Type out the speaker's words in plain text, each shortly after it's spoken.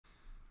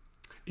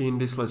In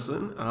this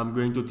lesson, I'm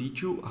going to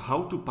teach you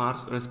how to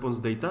parse response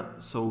data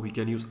so we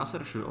can use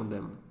assertion on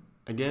them.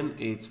 Again,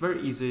 it's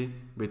very easy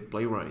with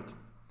Playwright.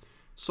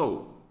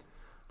 So,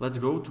 let's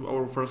go to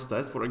our first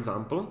test, for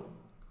example,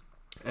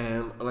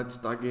 and let's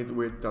tag it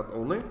with that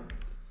only.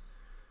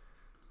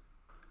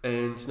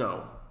 And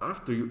now,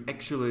 after you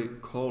actually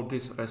call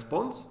this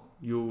response,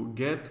 you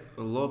get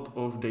a lot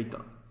of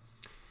data.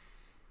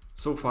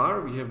 So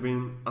far, we have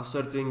been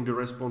asserting the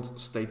response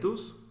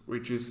status,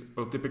 which is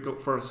a typical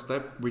first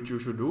step which you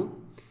should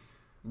do.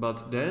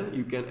 But then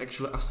you can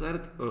actually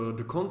assert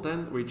the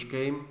content which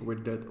came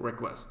with that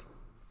request.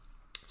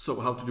 So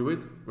how to do it?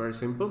 Very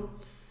simple.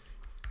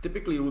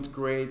 Typically you would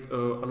create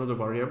another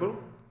variable,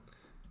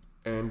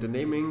 and the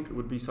naming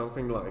would be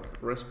something like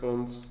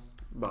response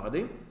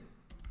body.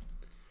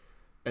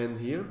 And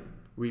here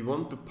we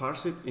want to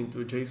parse it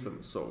into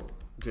JSON. So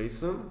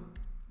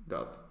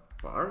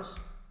JSON.parse,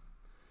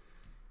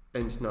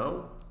 and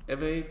now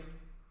await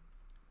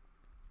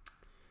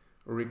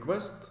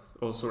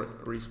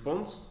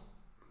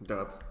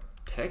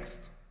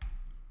response.text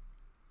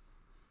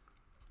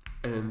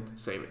and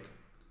save it,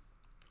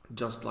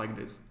 just like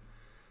this.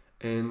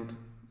 And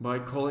by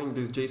calling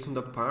this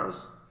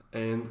JSON.parse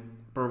and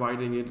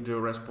providing it the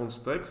response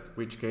text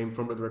which came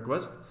from that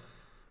request,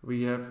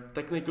 we have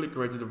technically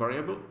created a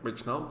variable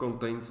which now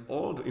contains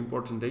all the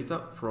important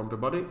data from the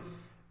body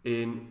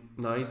in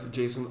nice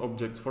JSON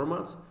objects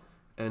formats,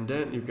 and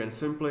then you can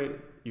simply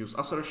use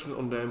assertion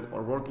on them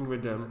or working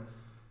with them.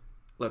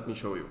 Let me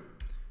show you.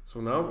 So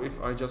now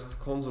if I just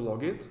console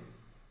log it,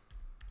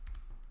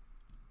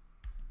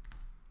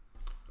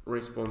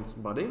 response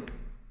body,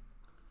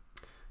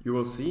 you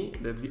will see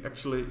that we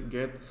actually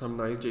get some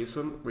nice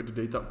JSON with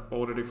data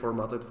already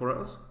formatted for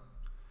us.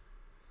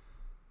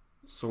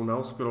 So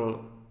now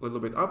scroll a little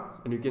bit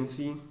up and you can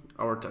see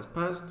our test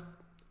passed,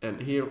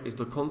 and here is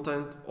the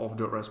content of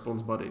the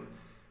response body.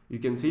 You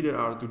can see there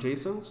are two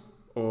JSONs,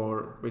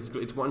 or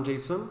basically it's one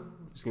JSON.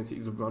 You can see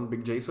it's one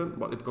big JSON,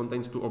 but it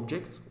contains two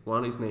objects.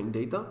 One is named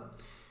data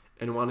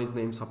and one is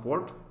named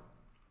support.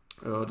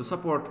 The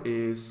support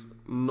is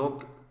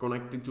not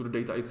connected to the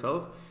data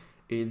itself.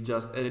 It's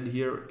just added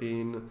here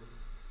in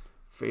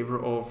favor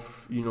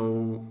of, a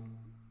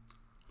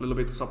little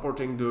bit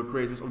supporting the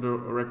creators of the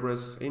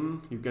requests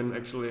in. You can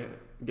actually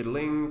get a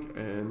link,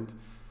 and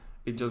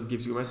it just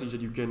gives you a message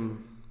that you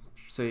can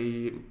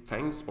say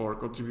thanks or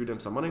contribute them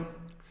some money.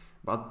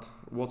 But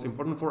what's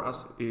important for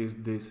us is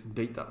this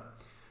data.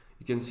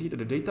 You can see that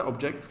the data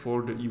object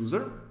for the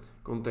user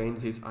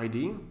contains his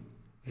ID,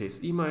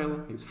 his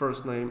email, his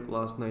first name,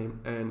 last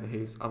name, and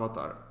his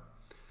avatar.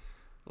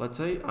 Let's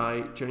say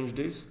I change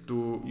this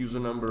to user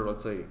number,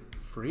 let's say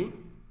 3,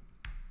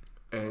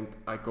 and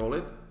I call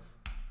it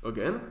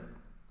again.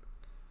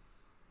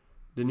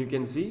 Then you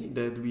can see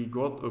that we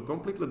got a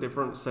completely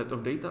different set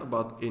of data,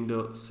 but in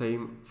the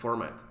same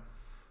format.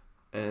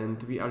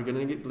 And we are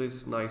getting it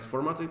this nice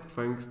formatted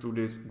thanks to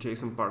this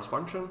JSON parse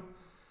function.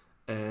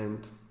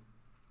 And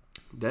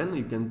then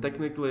you can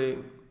technically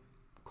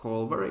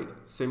call very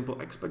simple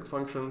expect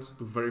functions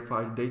to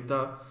verify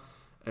data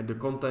and the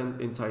content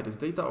inside this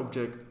data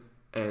object,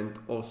 and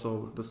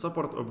also the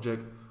support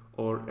object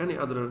or any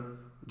other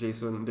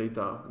JSON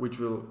data which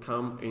will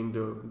come in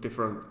the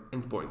different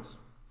endpoints.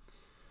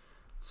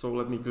 So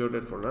let me clear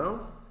that for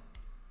now.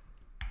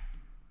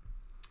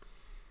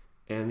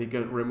 And we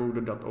can remove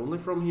the dot only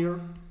from here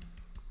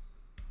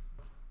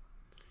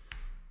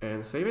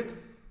and save it.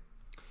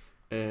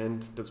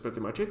 And that's pretty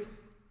much it.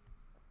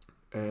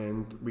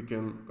 And we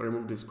can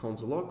remove this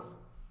console log.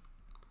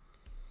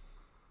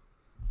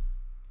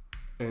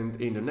 And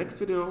in the next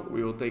video,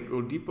 we will take a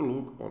deeper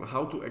look on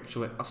how to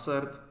actually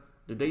assert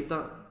the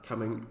data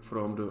coming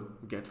from the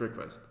GET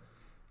request.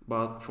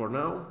 But for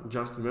now,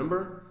 just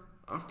remember,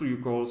 after you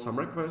call some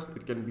request,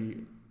 it can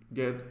be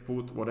get,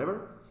 put,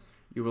 whatever,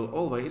 you will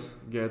always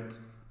get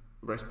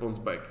response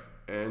back.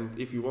 And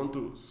if you want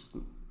to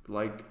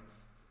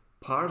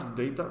parse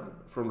data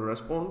from the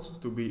response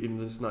to be in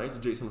this nice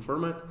JSON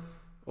format,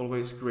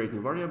 always create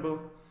new variable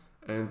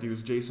and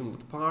use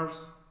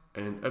JSON.parse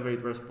and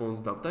await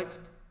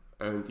response.text,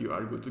 and you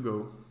are good to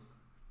go.